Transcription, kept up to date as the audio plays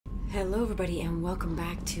Hello everybody and welcome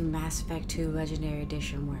back to Mass Effect 2 Legendary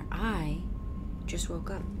Edition, where I just woke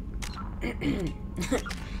up.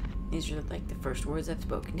 These are like the first words I've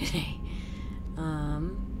spoken today.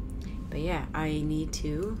 But yeah, I need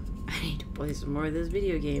to play some more of this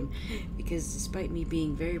video game, because despite me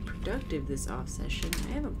being very productive this off session,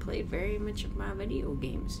 I haven't played very much of my video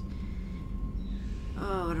games.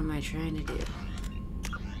 Oh, what am I trying to do?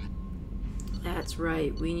 That's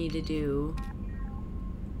right, we need to do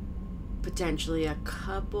potentially a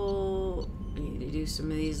couple. I need to do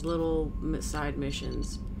some of these little side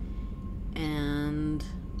missions, and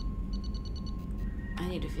I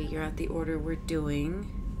need to figure out the order we're doing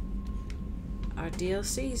our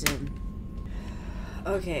DLCs in.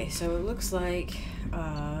 Okay, so it looks like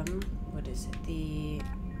what is it, and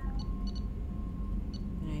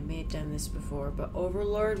I may have done this before, but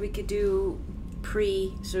Overlord we could do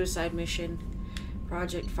pre-suicide mission,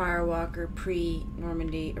 Project Firewalker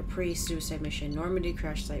pre-Normandy, or pre-suicide mission, Normandy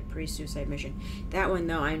crash site pre-suicide mission. That one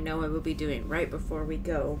though I know I will be doing right before we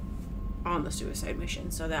go on the suicide mission,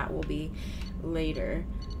 so that will be later.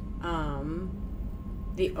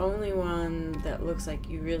 The only one that looks like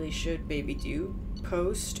you really should maybe do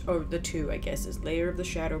post, or the two I guess, is Lair of the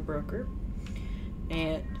Shadow Broker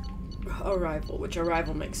and Arrival, which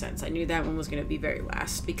Arrival makes sense. I knew that one was going to be very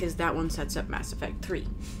last because that one sets up Mass Effect 3.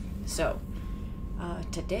 So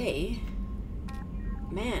today,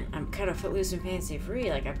 man, I'm kind of footloose and fancy free.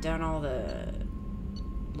 Like, I've done all the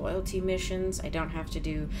loyalty missions. I don't have to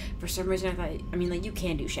do, for some reason I thought, I mean, like, you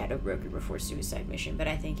can do Shadow Broker before suicide mission, but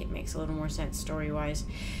I think it makes a little more sense story-wise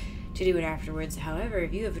to do it afterwards. However,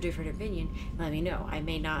 if you have a different opinion, let me know. I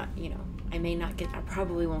may not, I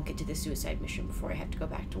probably won't get to the suicide mission before I have to go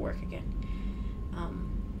back to work again.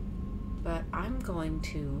 But I'm going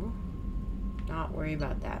to not worry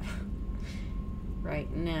about that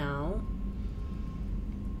right now.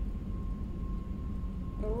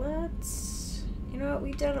 Let's, you know what,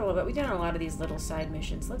 we've done a lot of these little side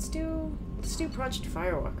missions. Let's do Project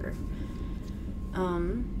Firewalker.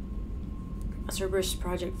 Cerberus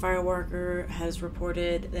Project Firewalker has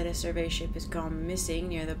reported that a survey ship has gone missing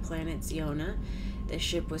near the planet Ziona. The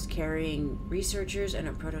ship was carrying researchers and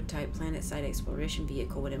a prototype planet-side exploration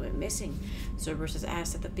vehicle when it went missing. Cerberus has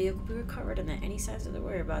asked that the vehicle be recovered and that any signs of the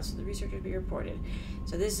whereabouts of the researchers be reported.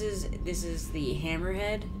 So this is the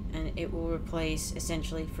Hammerhead, and it will replace,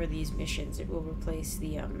 essentially for these missions, it will replace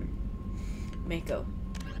the Mako.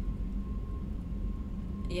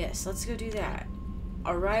 Yes, let's go do that.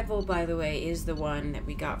 Arrival, by the way, is the one that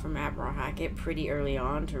we got from Admiral Hackett pretty early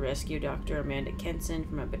on to rescue Dr. Amanda Kenson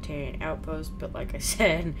from a Batarian outpost, but like I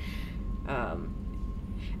said, I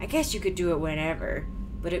guess you could do it whenever,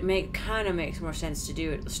 but it kind of makes more sense to do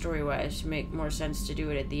it story-wise, to make more sense to do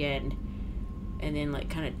it at the end, and then, like,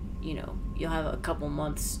 kind of, you know, you'll have a couple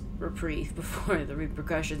months reprieve before the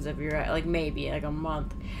repercussions of your, like, maybe like a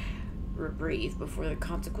month reprieve before the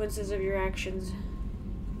consequences of your actions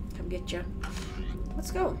come get you. Let's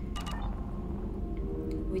go.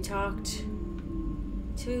 We talked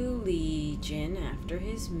to Legion after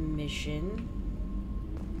his mission.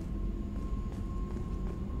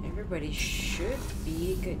 Everybody should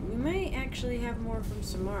be good. We might actually have more from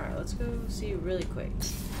Samara. Let's go see really quick.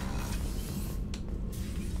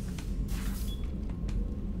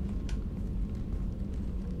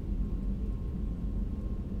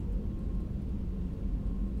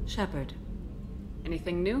 Shepard.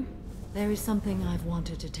 Anything new? There is something I've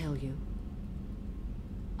wanted to tell you.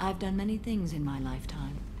 I've done many things in my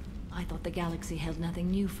lifetime. I thought the galaxy held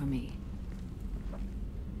nothing new for me.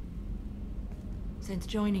 Since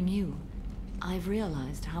joining you, I've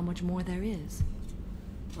realized how much more there is.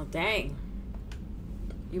 Well, dang.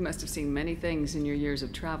 You must have seen many things in your years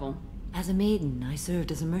of travel. As a maiden, I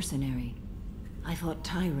served as a mercenary. I fought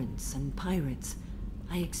tyrants and pirates.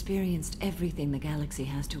 I experienced everything the galaxy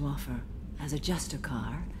has to offer. As a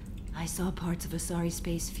Justicar, I saw parts of Asari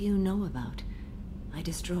space few know about. I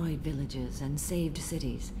destroyed villages and saved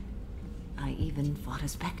cities. I even fought a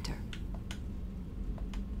Spectre.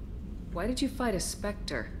 Why did you fight a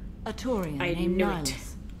Spectre? A Turian I named knew it.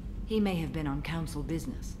 Nihilus. He may have been on council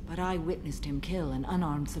business, but I witnessed him kill an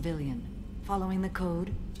unarmed civilian. Following the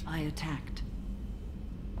code, I attacked.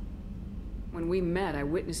 When we met, I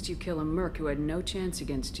witnessed you kill a merc who had no chance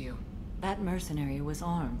against you. That mercenary was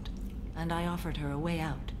armed, and I offered her a way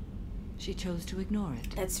out. She chose to ignore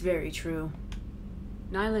it. That's very true.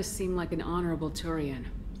 Nihilus seemed like an honorable Turian,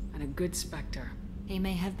 and a good Spectre. He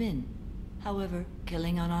may have been. However,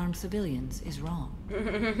 killing unarmed civilians is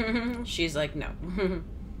wrong. She's like, no.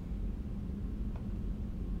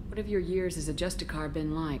 What have your years as a Justicar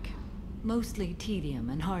been like? Mostly tedium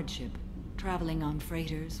and hardship. traveling on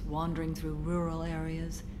freighters, wandering through rural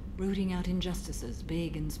areas, rooting out injustices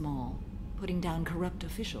big and small, putting down corrupt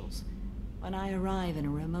officials. When I arrive in a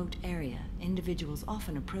remote area, individuals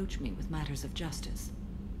often approach me with matters of justice.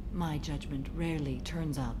 My judgment rarely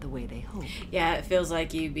turns out the way they hope. Yeah, it feels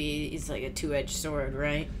like it's like a two-edged sword,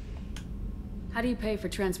 right? How do you pay for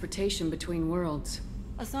transportation between worlds?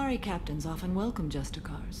 Asari captains often welcome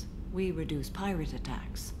Justicars. We reduce pirate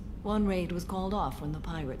attacks. One raid was called off when the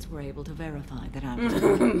pirates were able to verify that I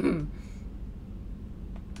was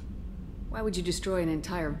Why would you destroy an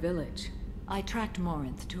entire village? I tracked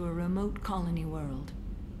Morinth to a remote colony world.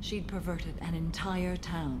 She'd perverted an entire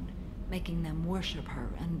town, making them worship her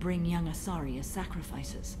and bring young Asari as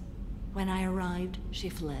sacrifices. When I arrived, she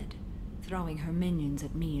fled, throwing her minions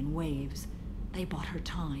at me in waves. They bought her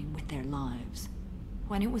time with their lives.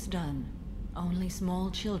 When it was done, only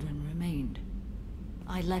small children remained.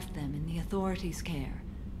 I left them in the authorities' care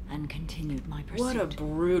and continued my pursuit. What a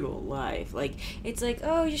brutal life. Like, it's like,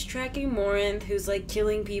 oh, just tracking Morinth, who's, like,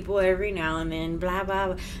 killing people every now and then, blah, blah,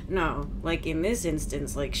 blah. No, like, in this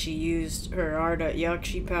instance, like, she used her Arda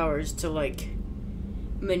Yakshi powers to, like,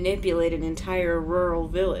 manipulate an entire rural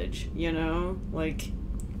village, you know? Like,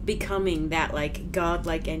 becoming that, like,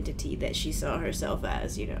 godlike entity that she saw herself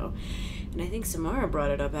as, you know? And I think Samara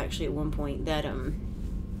brought it up, actually, at one point, that,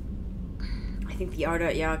 I think the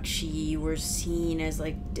Arda Yakshi were seen as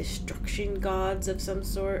like destruction gods of some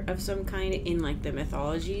sort, of some kind, in like the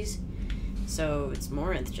mythologies. So it's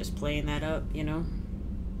Morinth just playing that up, you know?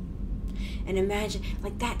 And imagine,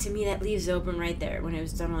 like, that to me, that leaves open right there. When it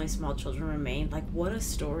was done, only small children remained. Like, what a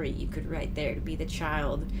story you could write there, to be the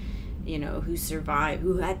child, you know, who survived,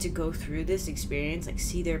 who had to go through this experience, like,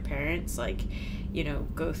 see their parents, like, you know,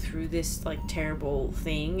 go through this, like, terrible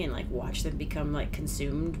thing and, like, watch them become, like,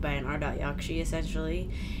 consumed by an Arda Yakshi, essentially.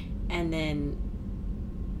 And then,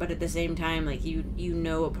 but at the same time, like, you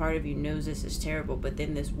know, a part of you knows this is terrible, but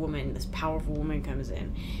then this woman, this powerful woman comes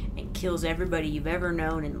in and kills everybody you've ever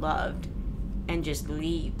known and loved and just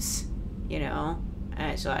leaves, you know?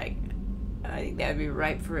 And it's like, I think that would be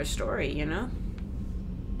ripe for a story, you know?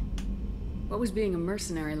 What was being a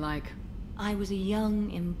mercenary like? I was a young,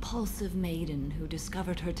 impulsive maiden who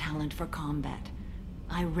discovered her talent for combat.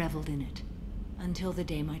 I reveled in it, until the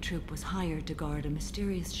day my troop was hired to guard a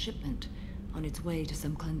mysterious shipment on its way to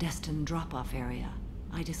some clandestine drop-off area.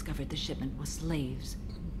 I discovered the shipment was slaves,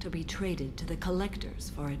 to be traded to the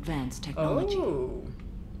collectors for advanced technology. Oh.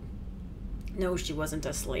 No, she wasn't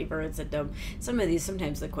a slaver. It's a dumb...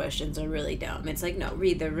 Sometimes the questions are really dumb. It's like, no,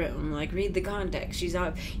 read the room. Like, read the context. She's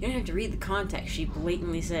out... You don't have to read the context. She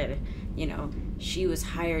blatantly said, you know, she was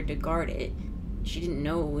hired to guard it. She didn't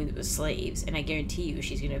know it was slaves. And I guarantee you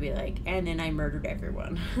she's gonna be like, and then I murdered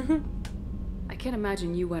everyone. I can't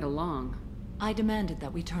imagine you went along. I demanded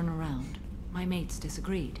that we turn around. My mates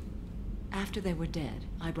disagreed. After they were dead,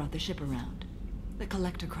 I brought the ship around. The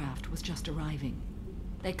collector craft was just arriving.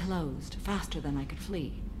 They closed faster than I could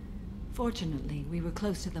flee. Fortunately, we were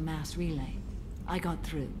close to the mass relay. I got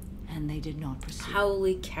through, and they did not pursue.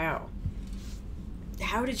 Holy cow.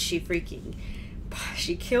 How did she freaking...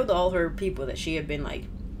 She killed all her people that she had been, like,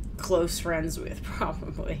 close friends with,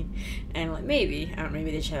 probably. And, like, maybe, I don't know,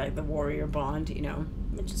 maybe they had, like, the warrior bond, you know,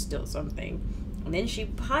 which is still something. And then she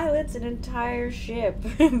pilots an entire ship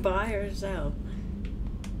by herself.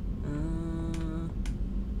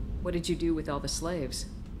 What did you do with all the slaves?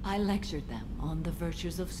 I lectured them on the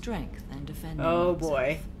virtues of strength and defending Oh, oneself.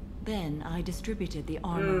 boy. Then I distributed the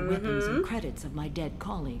armor, weapons, and credits of my dead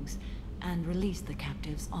colleagues, and released the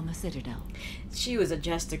captives on the Citadel. She was a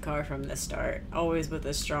Justicar from the start, always with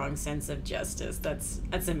a strong sense of justice.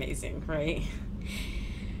 That's amazing, right?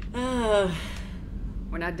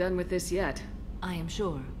 We're not done with this yet. I am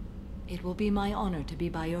sure. It will be my honor to be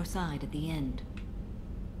by your side at the end.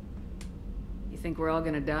 You think we're all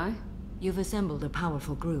gonna die? You've assembled a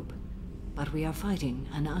powerful group, but we are fighting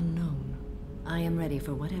an unknown. I am ready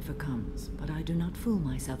for whatever comes, but I do not fool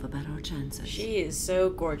myself about our chances. She is so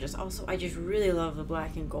gorgeous. Also, I just really love the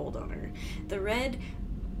black and gold on her. The red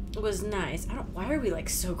was nice. Why are we, like,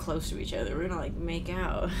 so close to each other? We're gonna, like, make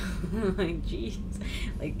out. Like, jeez.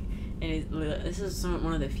 Like, and this is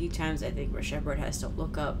one of the few times, I think, where Shepard has to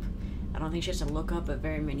look up. I don't think she has to look up at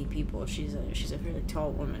very many people. She's a really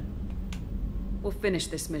tall woman. We'll finish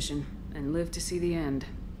this mission and live to see the end.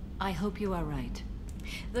 I hope you are right.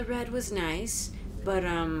 The red was nice, but,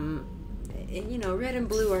 you know, red and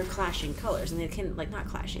blue are clashing colors, and they can, like, not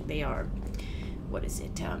clashing, they are, what is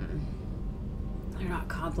it, they're not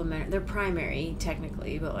complementary, they're primary,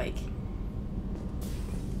 technically, but, like,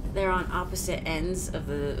 they're on opposite ends of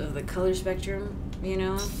the color spectrum, you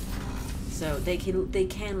know? So they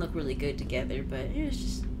can look really good together, but it's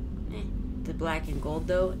just the black and gold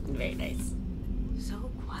though, very nice. So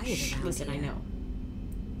quiet around Listen, here. I know.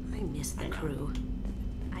 I miss the I know. crew.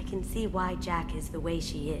 I can see why Jack is the way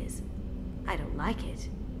she is. I don't like it,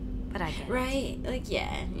 but I get it. Right? Like,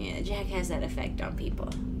 yeah, Jack has that effect on people.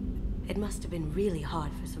 It must have been really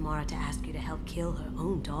hard for Samara to ask you to help kill her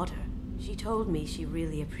own daughter. She told me she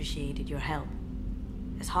really appreciated your help.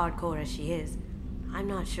 As hardcore as she is, I'm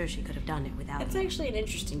not sure she could have done it without That's you. actually an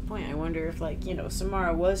interesting point. I wonder if, like,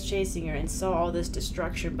 Samara was chasing her and saw all this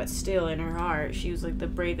destruction, but still in her heart, she was, like, the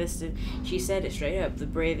bravest, and she said it straight up, the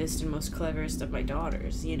bravest and most cleverest of my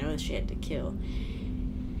daughters, she had to kill.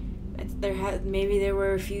 Maybe there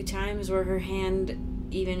were a few times where her hand,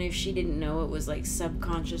 even if she didn't know it, was, like,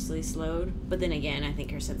 subconsciously slowed. But then again, I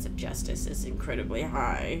think her sense of justice is incredibly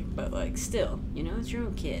high, but, like, still, it's your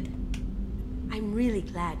own kid. I'm really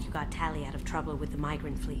glad you got Tally out of trouble with the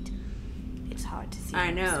migrant fleet. It's hard to see. I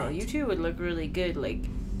her know. upset. You two would look really good, like,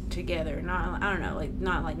 together. Not, I don't know, like,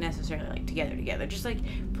 not, like, necessarily, like, together. Just, like,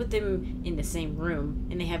 put them in the same room,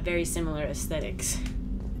 and they have very similar aesthetics.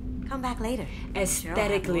 Come back later.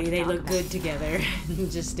 Aesthetically, Sure, they I'll have more look to talk good together.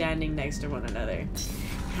 Just standing next to one another.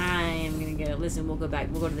 Hi, I'm gonna go. Listen, we'll go back.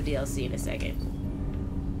 We'll go to the DLC in a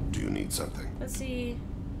second. Do you need something? Let's see.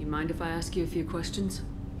 You mind if I ask you a few questions?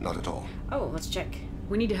 Not at all. Oh, let's check.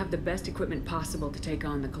 We need to have the best equipment possible to take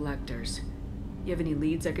on the collectors. You have any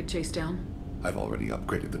leads I could chase down? I've already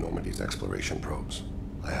upgraded the Normandy's exploration probes.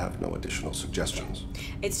 I have no additional suggestions.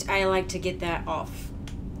 I like to get that off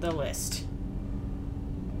the list.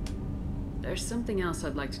 There's something else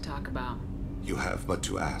I'd like to talk about. You have but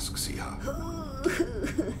to ask,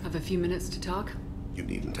 Siha. Have a few minutes to talk? You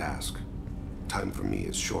needn't ask. Time for me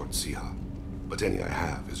is short, Siha. But any I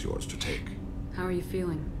have is yours to take. How are you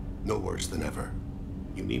feeling? No worse than ever.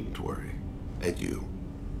 You needn't worry. And you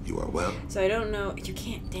are well? So I don't know. You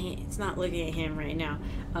can't. Dang it! It's not looking at him right now.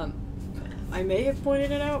 I may have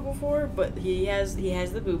pointed it out before, but he has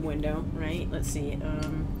the boob window, right? Let's see.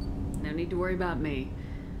 No need to worry about me.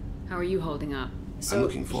 How are you holding up? So I'm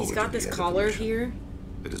looking forward he's got to the this end of the collar mission. here,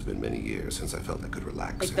 It has been many years since I felt I could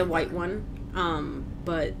relax. like the anywhere. white one.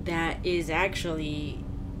 But that is actually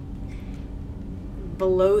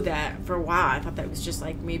below that for a while. I thought that was just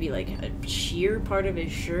like maybe like a sheer part of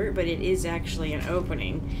his shirt, but it is actually an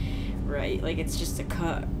opening, right? Like it's just a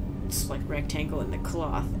cut. It's like rectangle in the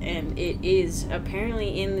cloth, and it is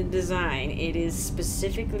apparently in the design. It is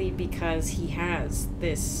specifically because he has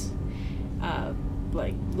this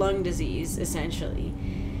like lung disease essentially,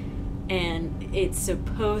 and it's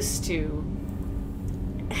supposed to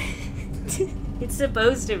it's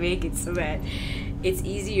supposed to make it so that it's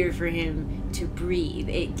easier for him to breathe.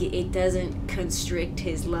 It doesn't constrict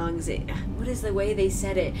his lungs. What is the way they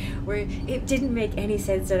said it? Where it didn't make any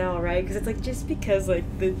sense at all, right? Because it's like just because like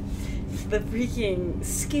the freaking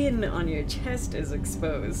skin on your chest is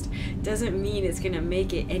exposed doesn't mean it's gonna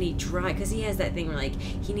make it any dry. Because he has that thing where like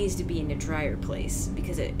he needs to be in a drier place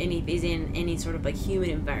because if he's in any sort of like humid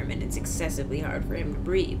environment, it's excessively hard for him to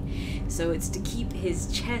breathe. So it's to keep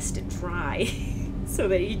his chest dry. So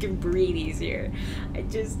that he can breathe easier. I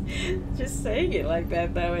just saying it like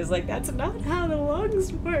that though is like that's not how the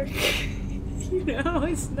lungs work.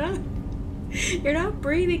 It's not. You're not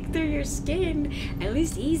breathing through your skin. At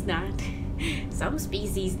least he's not. Some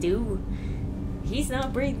species do. He's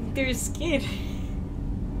not breathing through his skin.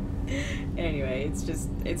 Anyway, it's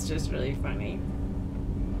just really funny.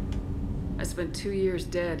 I spent 2 years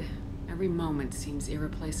dead. Every moment seems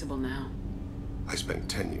irreplaceable now. I spent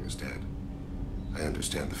 10 years dead. I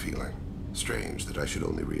understand the feeling. Strange that I should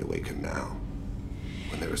only reawaken now,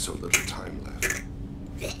 when there is so little time left.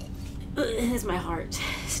 It's my heart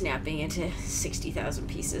snapping into 60,000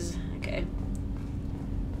 pieces. Okay.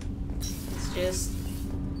 It's just...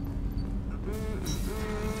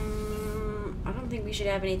 I don't think we should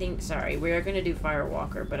have anything... Sorry, we are going to do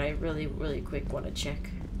Firewalker, but I really, really quick want to check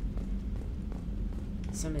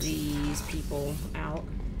some of these people out.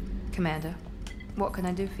 Commander, what can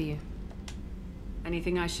I do for you?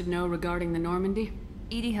 Anything I should know regarding the Normandy?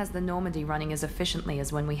 EDI has the Normandy running as efficiently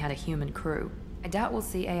as when we had a human crew. I doubt we'll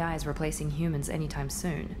see AIs replacing humans anytime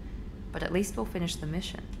soon, but at least we'll finish the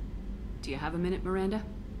mission. Do you have a minute, Miranda?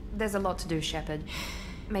 There's a lot to do, Shepard.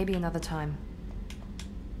 Maybe another time.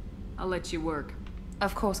 I'll let you work.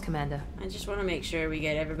 Of course, Commander. I just want to make sure we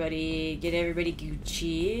get everybody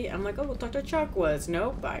Gucci. I'm like, oh, Dr. Chuck was.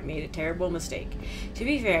 Nope, I made a terrible mistake. To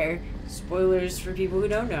be fair, spoilers for people who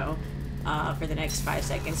don't know, for the next 5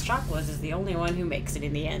 seconds, Chocwas is the only one who makes it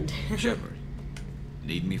in the end. Shepard,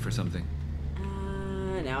 need me for something?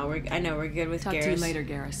 No, I know we're good with Talk Garrus. to you later,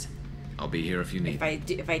 Garrus. I'll be here if you need.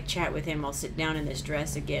 If I chat with him, I'll sit down in this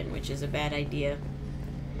dress again, which is a bad idea.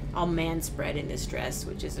 I'll manspread in this dress,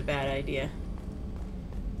 which is a bad idea.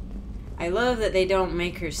 I love that they don't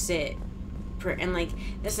make her sit. And, like,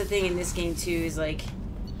 that's the thing in this game, too, is, like,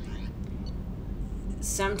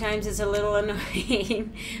 sometimes it's a little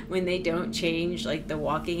annoying when they don't change, like, the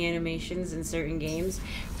walking animations in certain games.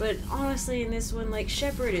 But, honestly, in this one, like,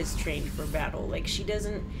 Shepard is trained for battle. Like, she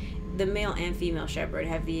doesn't... The male and female Shepard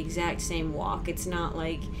have the exact same walk. It's not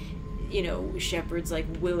like... You know, Shepard's like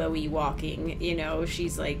willowy walking, you know,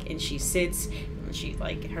 she's like, and she sits, and she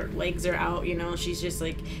like, her legs are out, you know, she's just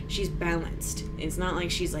like, she's balanced. It's not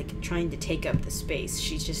like she's like trying to take up the space.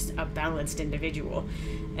 She's just a balanced individual.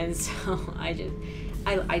 And so I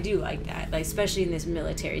do like that, like, especially in this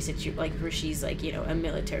military situation, like where she's like, you know, a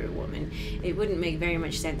military woman. It wouldn't make very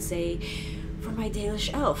much sense, say, for my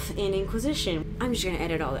Dalish elf in Inquisition. I'm just gonna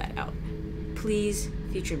edit all that out. Please,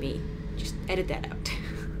 future me, just edit that out.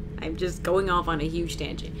 I'm just going off on a huge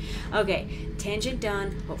tangent. Okay, tangent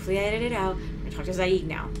done. Hopefully I edited it out. I'm gonna talk to Zaid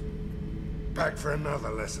now. Back for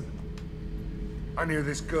another lesson. I knew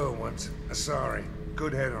this girl once, Asari.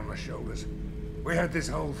 Good head on her shoulders. We had this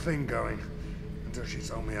whole thing going until she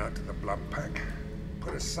sold me out to the Blood Pack.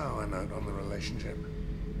 Put a sour note on the relationship.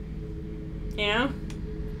 Yeah?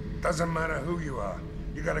 Doesn't matter who you are.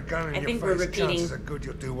 You got a gun in your face, chances are good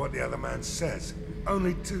you'll do what the other man says.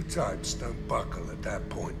 Only two types don't buckle at that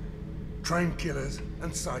point. Trained killers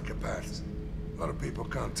and psychopaths. A lot of people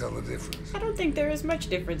can't tell the difference. I don't think there is much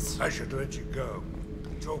difference. I should let you go.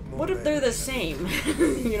 Talk more. What if they're the same?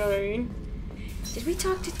 You know what I mean? Did we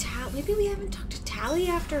talk to Tally? Maybe we haven't talked to Tally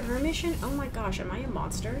after her mission? Oh my gosh, am I a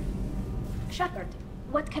monster? Shepard,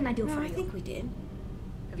 what can I do for you? I think we did.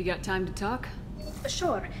 Have you got time to talk?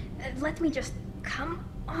 Sure. Let me just... Come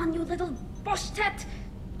on, you little bush-tat!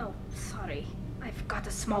 Oh, sorry. I've got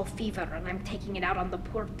a small fever and I'm taking it out on the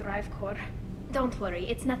poor drive core. Don't worry,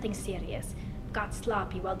 it's nothing serious. Got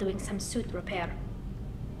sloppy while doing some suit repair.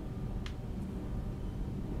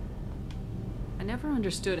 I never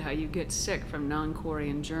understood how you get sick from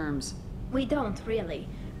non-Quarian germs. We don't, really.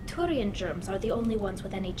 Turian germs are the only ones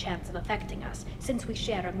with any chance of affecting us, since we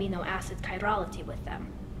share amino acid chirality with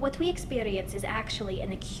them. What we experience is actually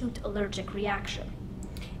an acute allergic reaction.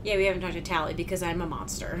 Yeah, we haven't talked to Tally because I'm a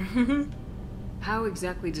monster. How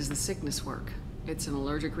exactly does the sickness work? It's an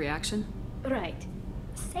allergic reaction? Right.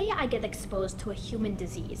 Say I get exposed to a human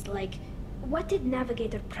disease, like... What did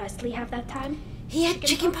Navigator Presley have that time? He had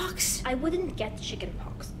chickenpox? I wouldn't get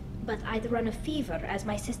chickenpox, but I'd run a fever as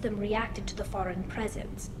my system reacted to the foreign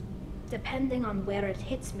presence. Depending on where it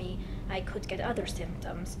hits me, I could get other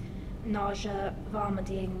symptoms. Nausea,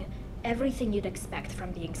 vomiting, everything you'd expect from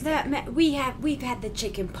being sick. We've had the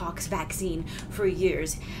chickenpox vaccine for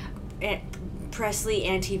years. Presley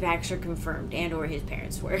anti-vaxxer confirmed, and or his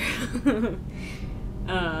parents were.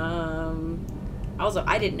 Also,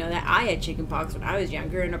 I didn't know that I had chickenpox when I was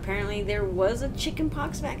younger, and apparently there was a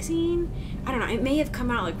chickenpox vaccine. I don't know, it may have come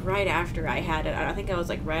out like right after I had it. I think I was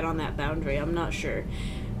like right on that boundary, I'm not sure.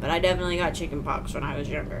 But I definitely got chickenpox when I was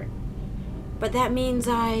younger. But that means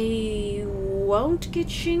I won't get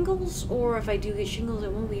shingles, or if I do get shingles,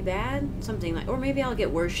 it won't be bad. Something like, or maybe I'll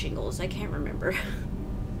get worse shingles. I can't remember.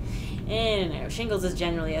 And no, shingles is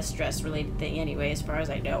generally a stress-related thing anyway, as far as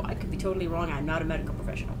I know. I could be totally wrong. I'm not a medical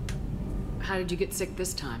professional. How did you get sick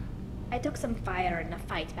this time? I took some fire in a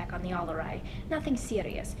fight back on the Allerai. Nothing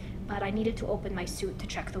serious, but I needed to open my suit to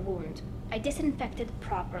check the wound. I disinfected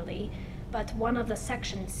properly, but one of the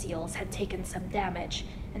section seals had taken some damage,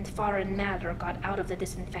 and foreign matter got out of the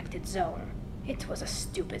disinfected zone. It was a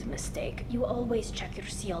stupid mistake. You always check your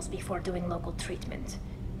seals before doing local treatment.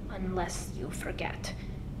 Unless you forget.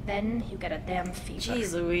 Then you get a damn fever.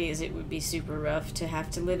 Jeez Louise, it would be super rough to have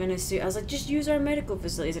to live in a suit. I was like, just use our medical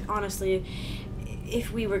facilities. And honestly,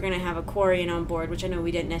 if we were going to have a Quarian on board, which I know we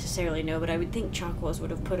didn't necessarily know, but I would think Chakwas would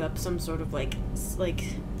have put up some sort of like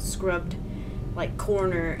scrubbed like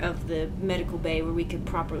corner of the medical bay where we could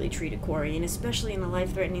properly treat a Quarian, especially in a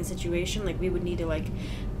life-threatening situation. Like, we would need to like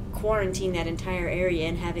quarantine that entire area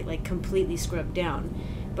and have it like completely scrubbed down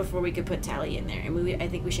before we could put Tally in there. And I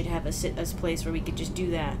think we should have a place where we could just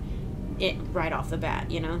do that right off the bat,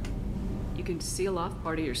 you know? You can seal off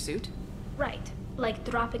part of your suit? Right. Like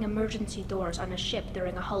dropping emergency doors on a ship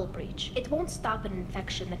during a hull breach. It won't stop an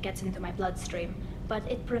infection that gets into my bloodstream, but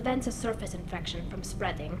it prevents a surface infection from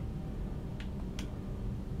spreading.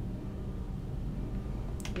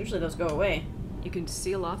 Usually those go away. You can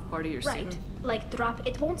seal off part of your suit? Like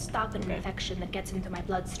it won't stop an infection that gets into my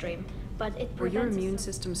bloodstream, but it prevents... Were your immune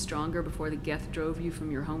system stronger before the Geth drove you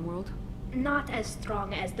from your homeworld? Not as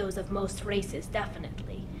strong as those of most races,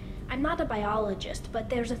 definitely. I'm not a biologist, but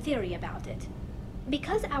there's a theory about it.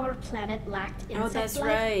 Because our planet lacked insect that's life,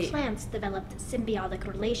 right. plants developed symbiotic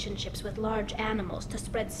relationships with large animals to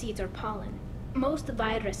spread seeds or pollen. Most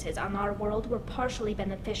viruses on our world were partially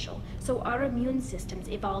beneficial, so our immune systems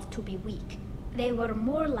evolved to be weak. They were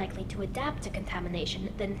more likely to adapt to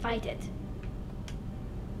contamination than fight it.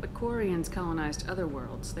 But Quarians colonized other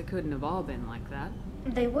worlds. They couldn't have all been like that.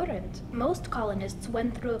 They weren't. Most colonists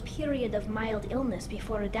went through a period of mild illness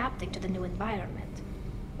before adapting to the new environment.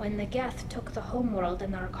 When the Geth took the homeworld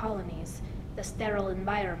in our colonies, the sterile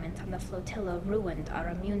environment on the flotilla ruined our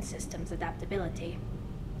immune system's adaptability.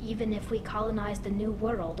 Even if we colonized a new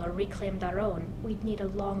world or reclaimed our own, we'd need a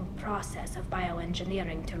long process of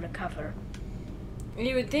bioengineering to recover.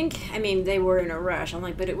 You would think, I mean, they were in a rush. I'm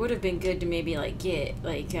like, but it would have been good to maybe, like, get,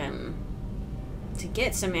 like, to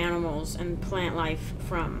get some animals and plant life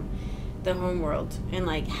from the homeworld and,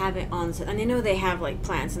 like, have it on... And I know they have, like,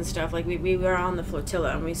 plants and stuff. Like, we were on the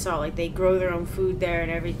flotilla and we saw, like, they grow their own food there and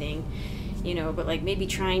everything, you know, but, like, maybe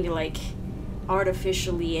trying to, like,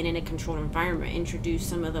 artificially and in a controlled environment introduce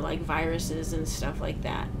some of the, like, viruses and stuff like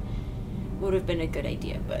that would have been a good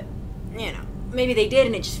idea, but, you know. Maybe they did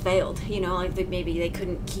and it just failed, you know, like maybe they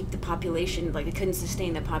couldn't keep the population, like they couldn't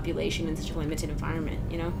sustain the population in such a limited environment,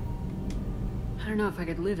 you know? I don't know if I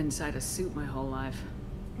could live inside a suit my whole life.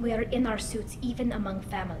 We are in our suits even among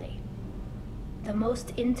family. The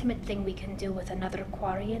most intimate thing we can do with another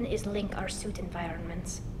Quarian is link our suit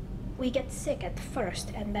environments. We get sick at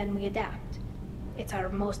first and then we adapt. It's our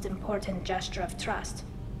most important gesture of trust,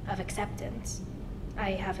 of acceptance.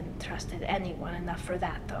 I haven't trusted anyone enough for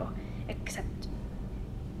that, though. Except,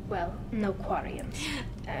 well, no Quarians.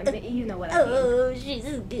 You know what I mean. Oh, she's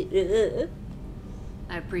good.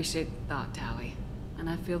 I appreciate the thought, Tally. And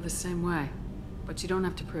I feel the same way. But you don't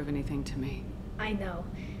have to prove anything to me. I know.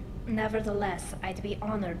 Nevertheless, I'd be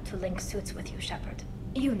honored to link suits with you, Shepard.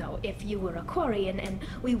 You know, if you were a Quarian and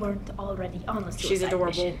we weren't already on a suicide She's adorable.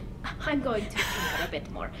 mission. I'm going to tinker a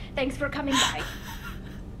bit more. Thanks for coming by.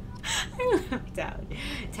 I love Tally.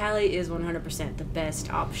 Tally is 100% the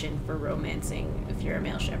best option for romancing if you're a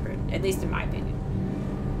male shepherd, at least in my opinion.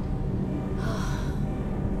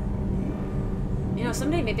 You know,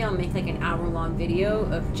 someday maybe I'll make like an hour-long video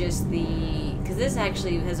of just the... Because this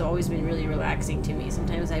actually has always been really relaxing to me.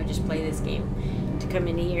 Sometimes I just play this game to come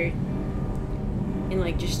in here and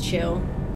like just chill